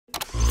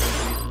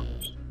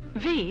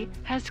V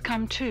has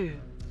come too.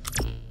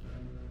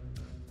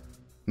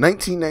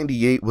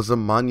 1998 was a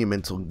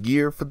monumental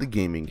year for the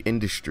gaming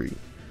industry,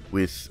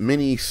 with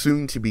many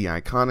soon-to-be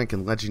iconic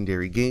and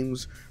legendary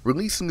games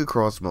releasing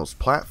across most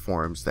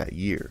platforms that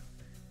year.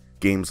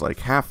 Games like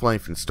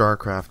Half-Life and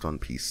StarCraft on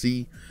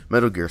PC,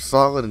 Metal Gear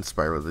Solid and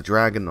Spyro the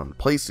Dragon on the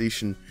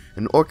PlayStation,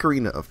 and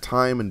Ocarina of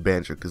Time and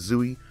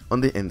Banjo-Kazooie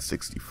on the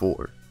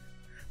N64.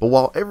 But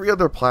while every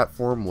other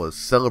platform was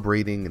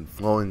celebrating and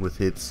flowing with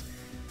hits,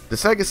 the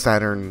Sega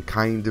Saturn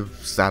kind of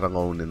sat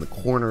alone in the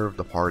corner of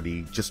the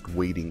party, just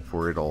waiting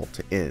for it all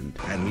to end.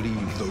 And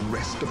leave the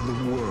rest of the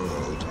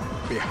world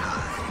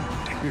behind.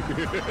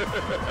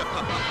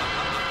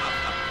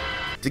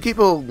 To keep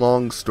a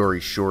long story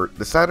short,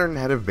 the Saturn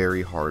had a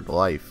very hard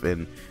life,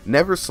 and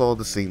never saw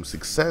the same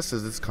success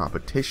as its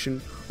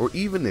competition, or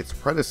even its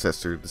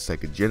predecessor, the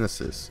Sega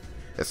Genesis,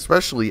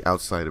 especially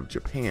outside of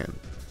Japan.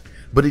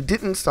 But it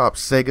didn't stop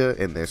Sega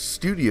and their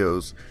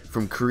studios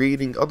from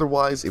creating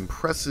otherwise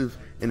impressive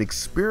and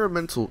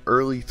experimental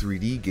early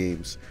 3D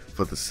games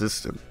for the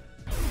system.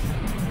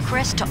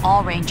 Chris to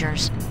all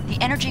Rangers. The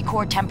energy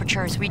core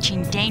temperature is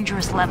reaching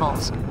dangerous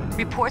levels.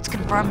 Reports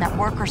confirm that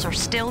workers are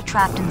still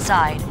trapped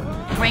inside.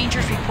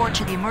 Rangers report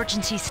to the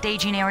emergency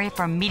staging area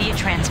for immediate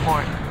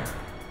transport.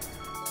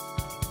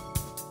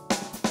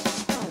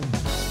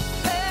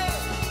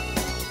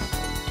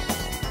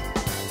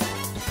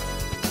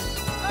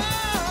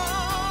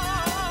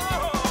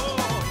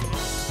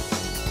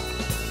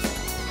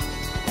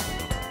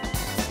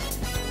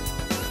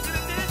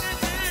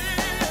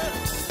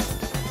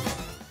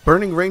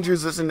 Burning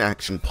Rangers is an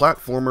action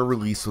platformer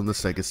released on the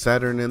Sega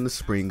Saturn in the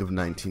spring of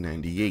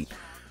 1998,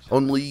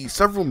 only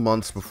several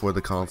months before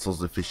the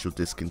console's official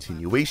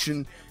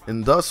discontinuation,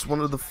 and thus one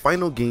of the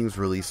final games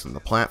released on the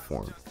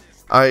platform.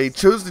 I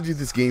chose to do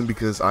this game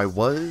because I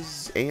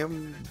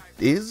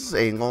is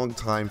a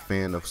longtime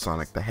fan of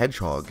Sonic the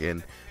Hedgehog,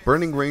 and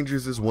Burning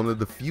Rangers is one of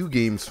the few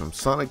games from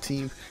Sonic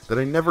Team that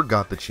I never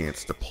got the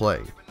chance to play.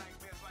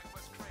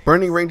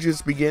 Burning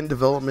Rangers began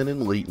development in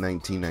late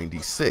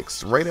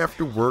 1996, right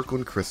after work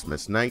on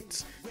Christmas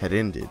Nights had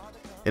ended.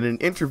 In an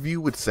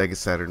interview with Sega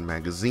Saturn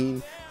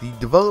magazine, the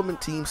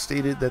development team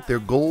stated that their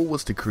goal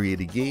was to create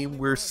a game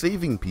where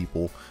saving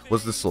people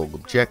was the sole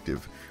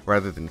objective,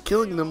 rather than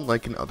killing them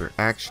like in other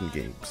action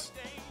games.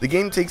 The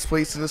game takes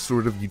place in a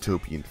sort of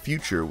utopian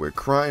future where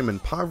crime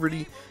and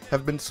poverty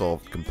have been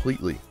solved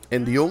completely,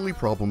 and the only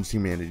problems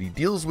humanity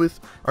deals with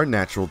are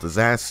natural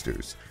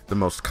disasters, the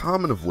most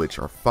common of which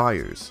are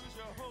fires.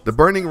 The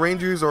Burning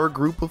Rangers are a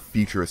group of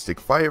futuristic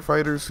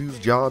firefighters whose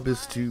job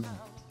is to,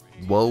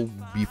 well,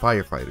 be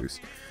firefighters,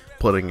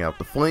 putting out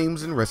the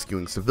flames and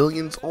rescuing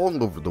civilians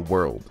all over the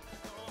world.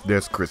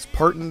 There's Chris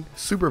Parton,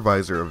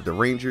 supervisor of the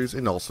Rangers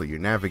and also your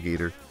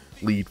navigator,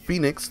 Lead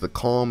Phoenix, the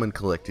calm and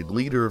collected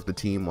leader of the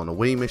team on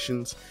away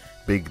missions,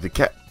 Big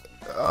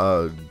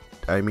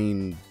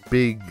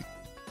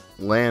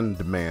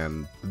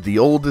Landman, the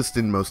oldest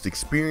and most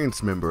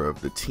experienced member of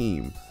the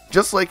team.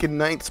 Just like in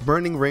Nights,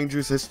 Burning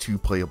Rangers has two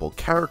playable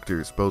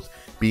characters, both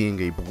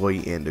being a boy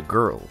and a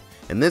girl.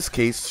 In this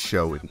case,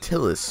 Sho and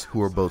Tillis,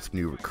 who are both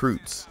new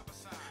recruits.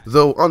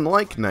 Though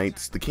unlike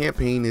Nights, the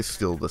campaign is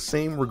still the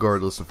same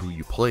regardless of who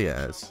you play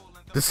as.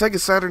 The Sega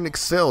Saturn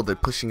excelled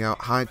at pushing out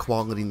high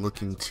quality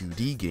looking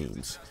 2D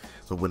games,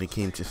 but when it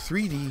came to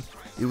 3D,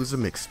 it was a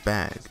mixed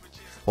bag.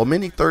 While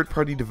many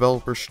third-party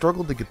developers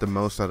struggled to get the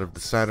most out of the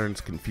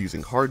Saturn's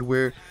confusing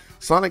hardware,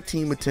 Sonic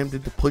Team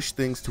attempted to push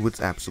things to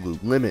its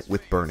absolute limit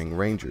with Burning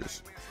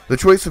Rangers. The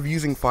choice of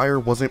using fire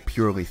wasn't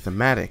purely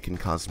thematic and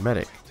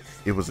cosmetic,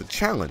 it was a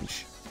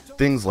challenge.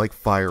 Things like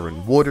fire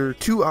and water,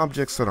 two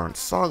objects that aren't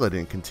solid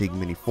and can take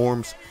many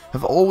forms,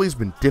 have always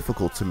been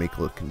difficult to make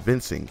look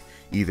convincing,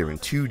 either in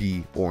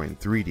 2D or in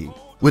 3D.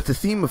 With the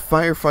theme of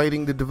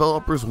firefighting, the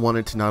developers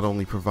wanted to not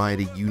only provide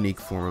a unique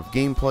form of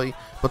gameplay,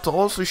 but to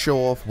also show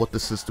off what the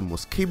system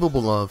was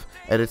capable of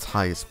at its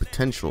highest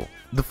potential.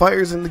 The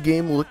fires in the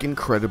game look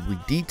incredibly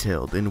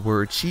detailed and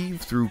were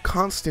achieved through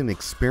constant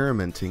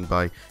experimenting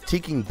by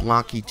taking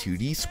blocky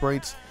 2D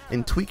sprites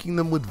and tweaking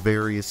them with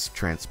various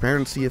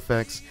transparency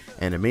effects,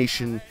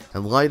 animation,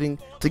 and lighting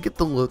to get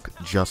the look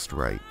just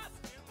right.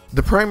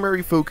 The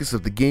primary focus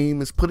of the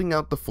game is putting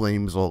out the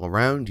flames all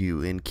around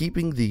you and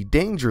keeping the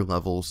danger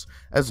levels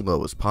as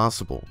low as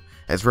possible,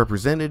 as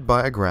represented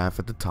by a graph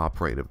at the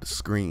top right of the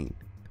screen.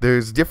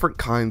 There's different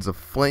kinds of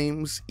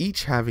flames,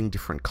 each having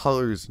different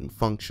colors and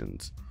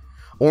functions.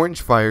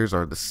 Orange fires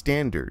are the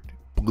standard,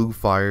 blue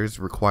fires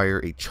require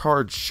a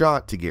charged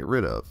shot to get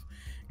rid of,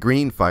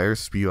 green fires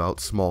spew out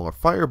smaller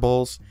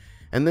fireballs,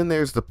 and then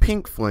there's the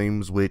pink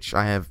flames, which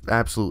I have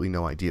absolutely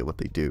no idea what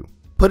they do.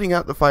 Putting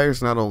out the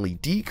fires not only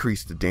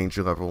decrease the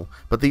danger level,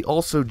 but they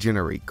also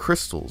generate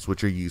crystals,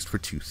 which are used for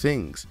two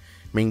things: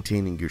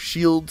 maintaining your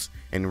shields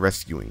and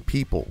rescuing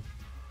people.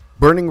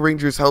 Burning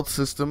Rangers' health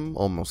system,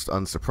 almost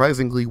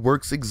unsurprisingly,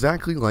 works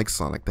exactly like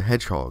Sonic the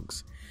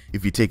Hedgehog's.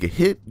 If you take a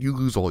hit, you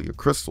lose all your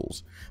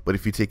crystals, but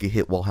if you take a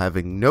hit while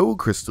having no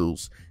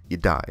crystals, you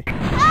die.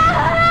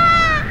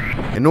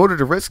 In order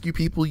to rescue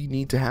people, you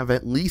need to have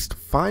at least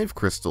 5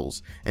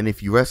 crystals, and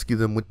if you rescue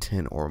them with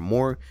 10 or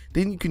more,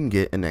 then you can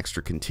get an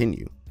extra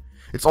continue.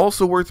 It's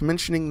also worth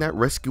mentioning that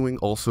rescuing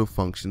also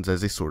functions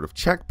as a sort of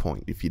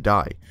checkpoint if you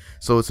die,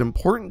 so it's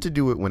important to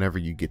do it whenever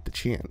you get the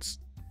chance.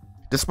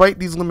 Despite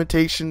these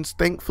limitations,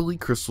 thankfully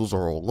crystals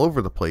are all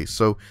over the place,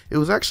 so it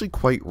was actually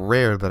quite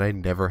rare that I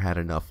never had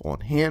enough on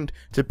hand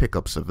to pick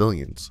up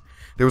civilians.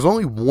 There was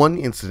only one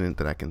incident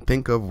that I can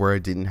think of where I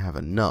didn't have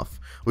enough,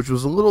 which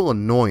was a little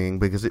annoying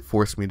because it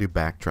forced me to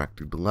backtrack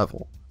through the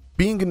level.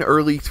 Being an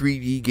early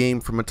 3D game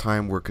from a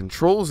time where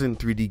controls in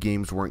 3D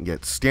games weren't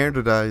yet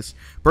standardized,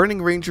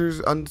 Burning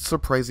Rangers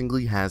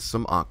unsurprisingly has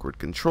some awkward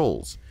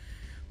controls.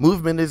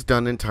 Movement is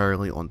done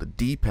entirely on the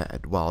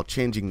D-pad, while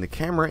changing the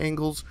camera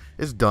angles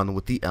is done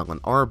with the L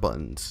and R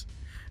buttons.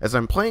 As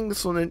I'm playing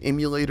this on an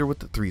emulator with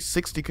the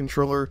 360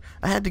 controller,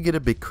 I had to get a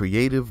bit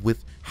creative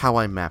with how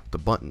I mapped the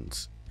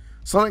buttons.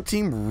 Sonic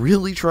Team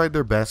really tried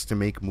their best to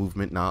make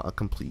movement not a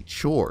complete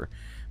chore,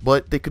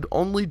 but they could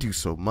only do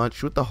so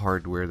much with the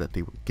hardware that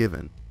they were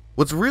given.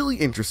 What's really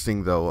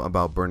interesting though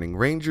about Burning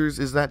Rangers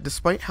is that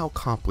despite how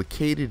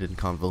complicated and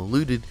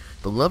convoluted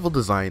the level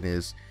design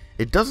is,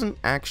 it doesn't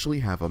actually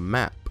have a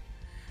map.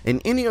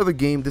 In any other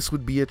game this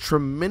would be a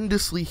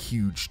tremendously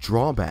huge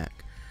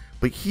drawback,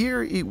 but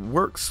here it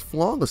works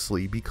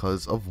flawlessly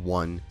because of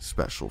one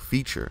special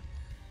feature,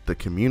 the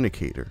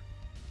communicator.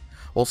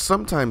 While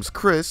sometimes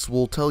Chris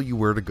will tell you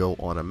where to go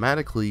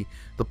automatically,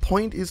 the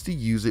point is to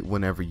use it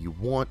whenever you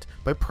want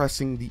by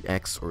pressing the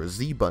X or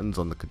Z buttons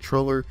on the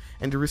controller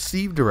and to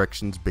receive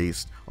directions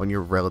based on your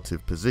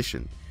relative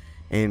position.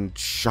 And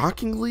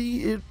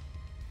shockingly, it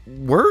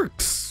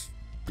works.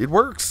 It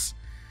works.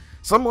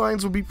 Some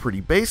lines will be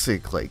pretty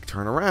basic, like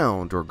turn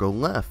around or go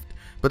left,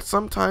 but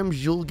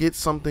sometimes you'll get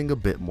something a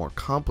bit more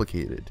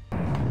complicated.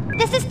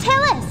 This is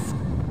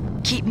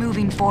Tillis! Keep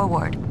moving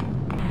forward.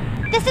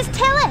 This is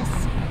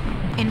Tillis!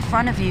 In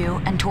front of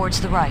you and towards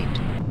the right.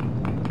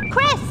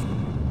 Chris!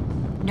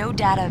 No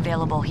data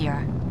available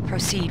here.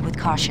 Proceed with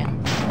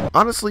caution.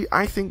 Honestly,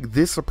 I think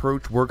this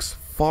approach works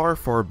far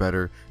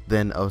better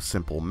than a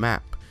simple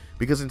map,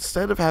 because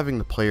instead of having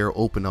the player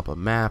open up a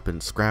map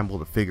and scramble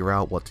to figure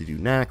out what to do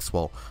next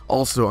while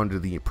also under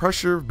the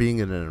pressure of being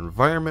in an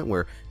environment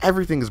where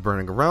everything is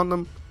burning around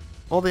them,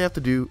 all they have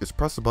to do is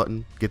press a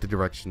button, get the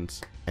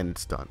directions, and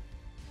it's done.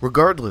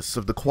 Regardless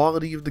of the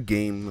quality of the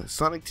game,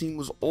 Sonic Team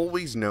was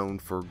always known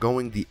for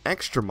going the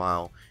extra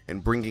mile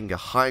and bringing a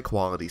high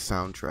quality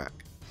soundtrack.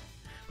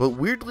 But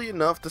weirdly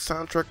enough, the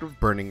soundtrack of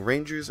Burning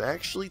Rangers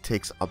actually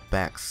takes a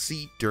back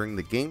seat during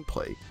the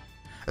gameplay.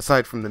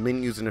 Aside from the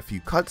menus and a few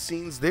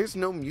cutscenes, there's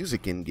no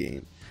music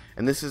in-game,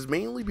 and this is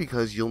mainly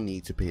because you'll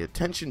need to pay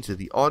attention to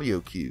the audio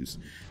cues,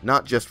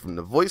 not just from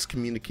the voice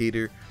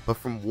communicator, but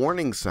from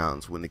warning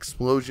sounds when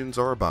explosions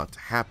are about to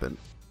happen.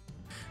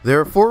 There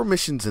are 4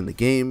 missions in the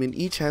game, and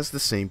each has the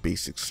same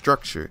basic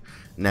structure: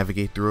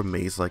 navigate through a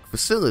maze-like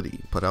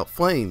facility, put out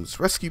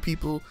flames, rescue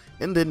people,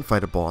 and then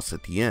fight a boss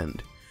at the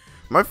end.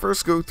 My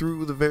first go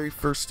through the very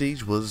first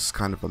stage was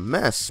kind of a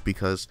mess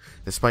because,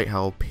 despite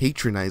how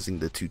patronizing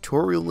the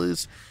tutorial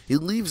is,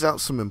 it leaves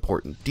out some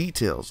important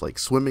details like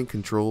swimming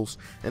controls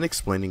and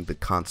explaining the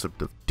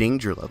concept of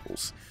danger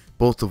levels,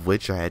 both of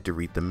which I had to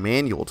read the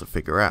manual to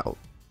figure out.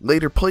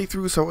 Later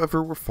playthroughs,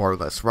 however, were far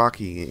less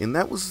rocky, and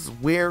that was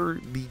where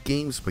the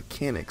game's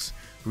mechanics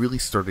really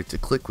started to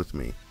click with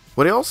me.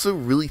 What I also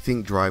really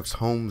think drives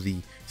home the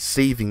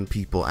saving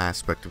people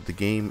aspect of the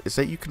game is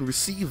that you can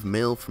receive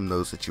mail from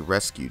those that you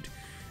rescued.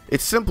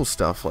 It's simple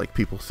stuff like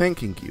people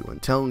thanking you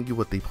and telling you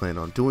what they plan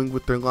on doing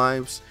with their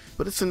lives,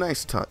 but it's a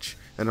nice touch,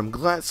 and I'm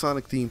glad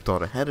Sonic Team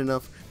thought ahead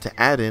enough to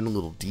add in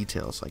little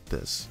details like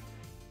this.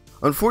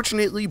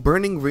 Unfortunately,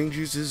 Burning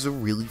Rangers is a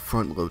really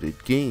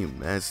front-loaded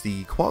game, as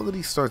the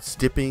quality starts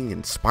dipping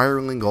and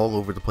spiraling all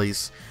over the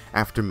place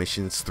after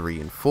missions 3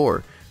 and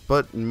 4,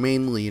 but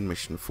mainly in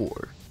mission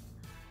 4.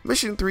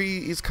 Mission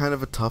 3 is kind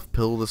of a tough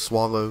pill to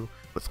swallow,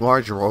 with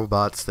large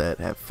robots that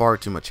have far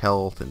too much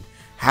health and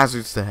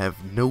hazards that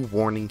have no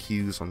warning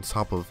cues on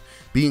top of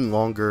being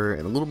longer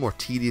and a little more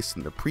tedious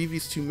than the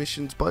previous 2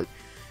 missions, but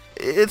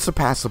it's a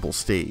passable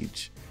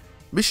stage.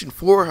 Mission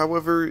 4,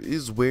 however,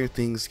 is where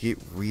things get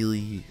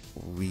really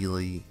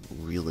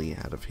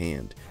out of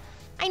hand.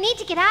 I need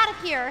to get out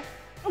of here!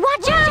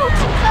 Watch out!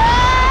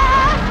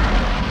 Ah!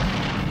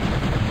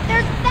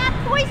 There's that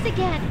voice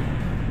again!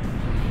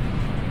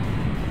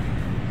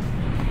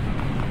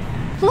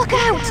 Look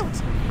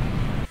out!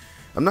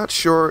 I'm not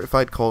sure if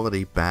I'd call it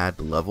a bad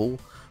level,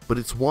 but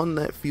it's one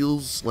that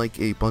feels like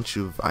a bunch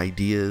of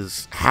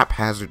ideas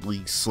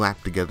haphazardly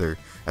slapped together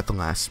at the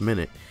last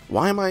minute.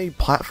 Why am I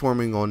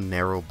platforming on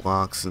narrow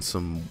blocks in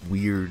some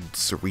weird,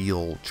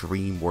 surreal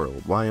dream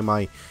world? Why am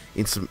I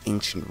in some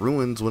ancient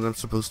ruins when I'm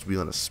supposed to be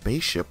on a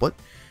spaceship?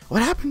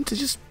 What happened to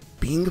just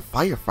being a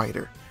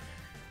firefighter?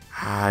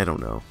 I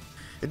don't know.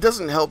 It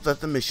doesn't help that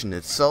the mission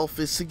itself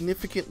is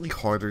significantly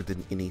harder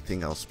than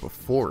anything else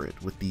before it,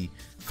 with the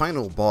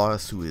final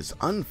boss, who is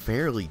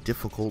unfairly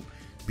difficult,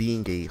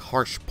 being a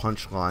harsh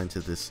punchline to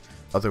this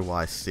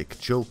otherwise sick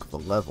joke of a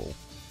level.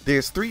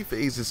 There's 3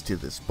 phases to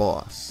this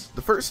boss.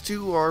 The first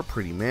 2 are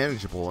pretty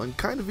manageable and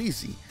kind of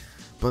easy,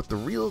 but the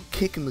real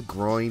kick in the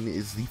groin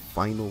is the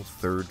final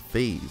 3rd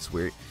phase,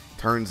 where it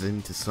turns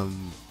into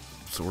some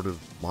sort of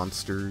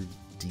monster,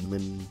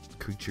 demon,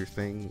 creature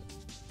thing.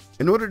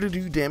 In order to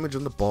do damage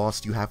on the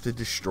boss, you have to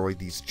destroy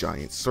these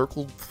giant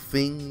circle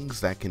things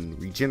that can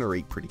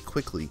regenerate pretty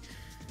quickly,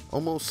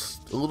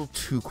 almost a little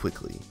too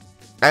quickly.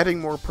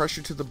 Adding more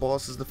pressure to the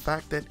boss is the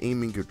fact that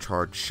aiming your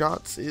charged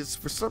shots is,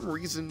 for some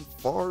reason,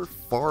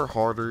 far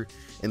harder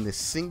in this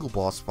single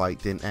boss fight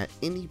than at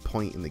any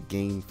point in the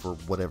game for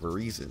whatever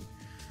reason.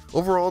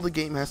 Overall, the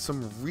game has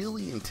some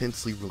really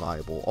intensely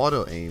reliable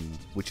auto-aim,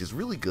 which is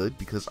really good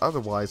because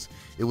otherwise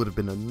it would have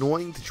been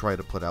annoying to try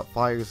to put out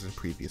fires in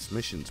previous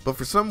missions, but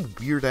for some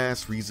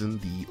weird-ass reason,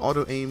 the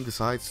auto-aim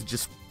decides to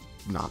just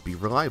not be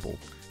reliable.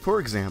 For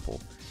example,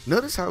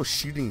 notice how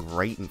shooting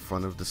right in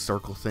front of the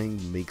circle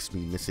thing makes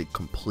me miss it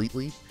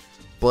completely,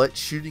 but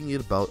shooting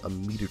it about a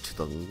meter to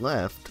the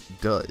left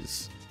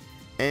does.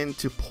 And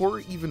to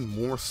pour even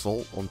more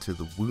salt onto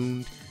the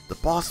wound, the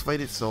boss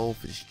fight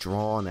itself is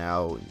drawn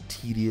out and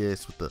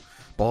tedious, with the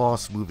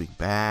boss moving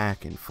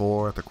back and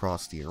forth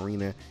across the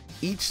arena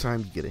each time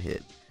you get a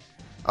hit.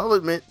 I'll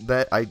admit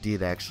that I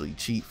did actually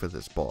cheat for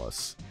this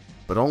boss,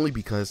 but only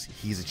because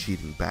he's a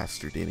cheating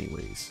bastard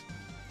anyways.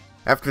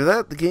 After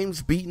that, the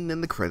game's beaten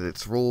and the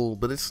credits roll,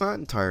 but it's not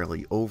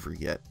entirely over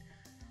yet.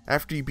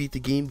 After you beat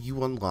the game,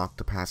 you unlock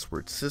the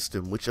password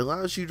system, which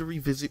allows you to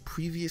revisit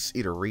previous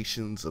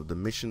iterations of the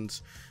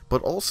missions,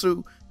 but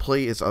also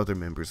play as other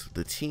members of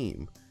the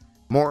team.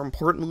 More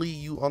importantly,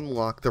 you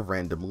unlock the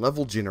random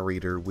level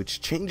generator,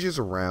 which changes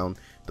around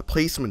the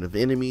placement of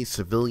enemies,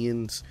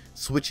 civilians,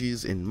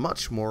 switches, and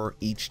much more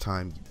each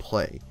time you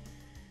play.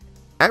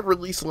 At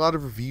release, a lot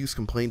of reviews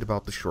complained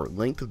about the short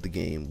length of the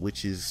game,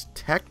 which is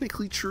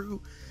technically true,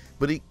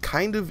 but it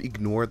kind of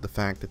ignored the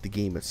fact that the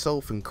game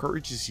itself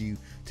encourages you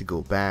to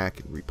go back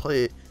and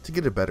replay it to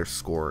get a better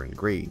score and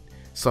grade,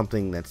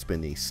 something that's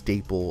been a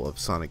staple of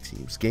Sonic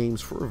Team's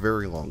games for a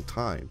very long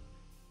time.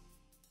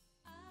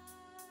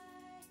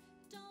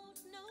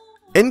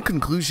 In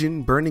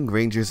conclusion, Burning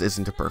Rangers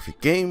isn't a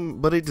perfect game,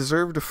 but it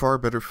deserved a far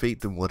better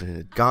fate than what it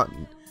had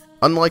gotten.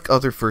 Unlike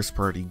other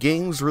first-party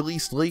games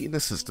released late in the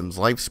system's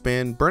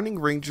lifespan, Burning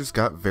Rangers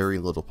got very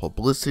little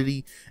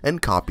publicity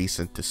and copies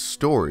sent to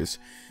stores,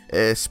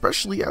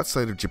 especially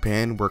outside of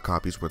Japan where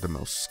copies were the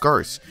most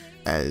scarce,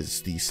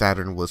 as the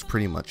Saturn was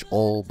pretty much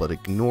all but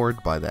ignored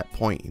by that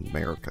point in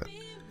America.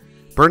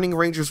 Burning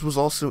Rangers was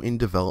also in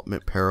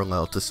development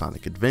parallel to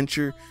Sonic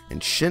Adventure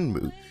and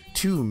Shenmue,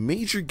 2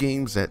 major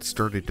games that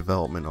started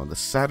development on the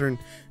Saturn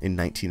in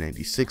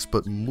 1996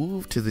 but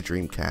moved to the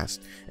Dreamcast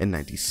in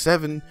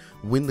 97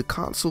 when the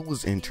console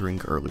was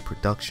entering early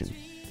production.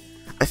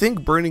 I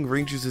think Burning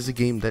Rangers is a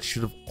game that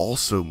should have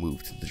also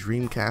moved to the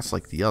Dreamcast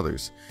like the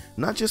others,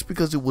 not just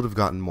because it would have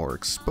gotten more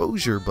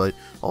exposure, but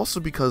also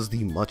because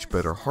the much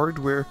better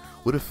hardware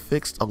would have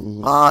fixed a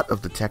lot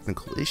of the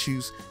technical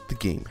issues the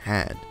game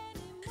had.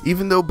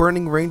 Even though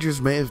Burning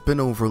Rangers may have been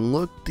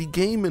overlooked, the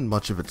game and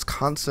much of its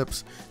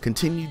concepts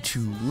continued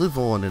to live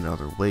on in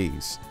other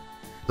ways.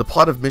 The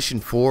plot of Mission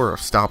 4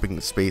 of stopping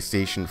the space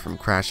station from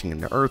crashing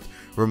into Earth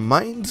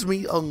reminds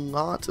me a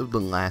lot of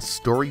the last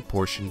story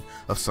portion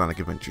of Sonic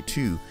Adventure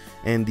 2,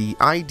 and the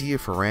idea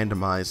for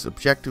randomized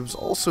objectives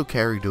also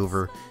carried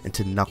over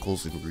into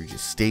Knuckles and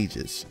Rouge's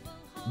stages.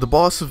 The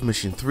boss of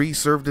Mission 3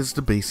 served as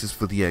the basis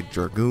for the Egg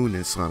Dragoon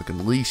in Sonic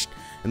Unleashed,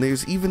 and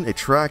there's even a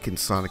track in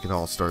Sonic and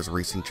All-Stars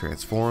Racing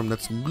Transform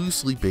that's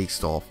loosely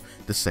based off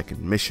the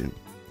second mission.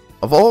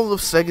 Of all of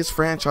Sega's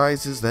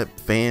franchises that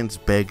fans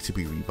beg to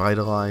be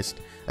revitalized,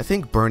 I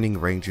think Burning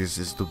Rangers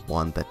is the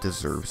one that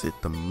deserves it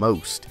the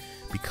most,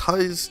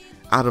 because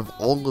out of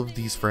all of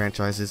these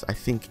franchises, I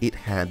think it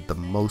had the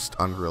most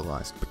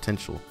unrealized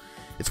potential.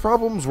 Its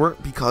problems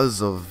weren't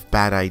because of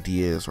bad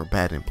ideas or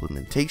bad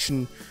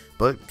implementation,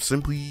 but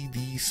simply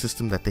the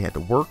system that they had to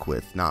work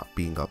with not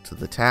being up to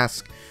the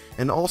task,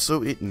 and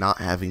also it not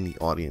having the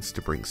audience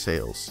to bring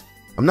sales.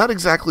 I'm not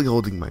exactly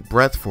holding my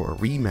breath for a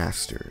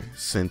remaster,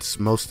 since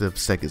most of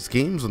Sega's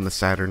games on the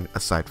Saturn,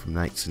 aside from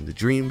Nights into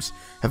Dreams,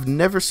 have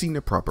never seen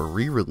a proper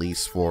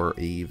re-release for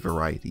a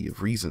variety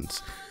of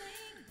reasons.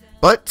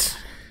 But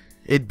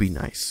it'd be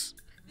nice.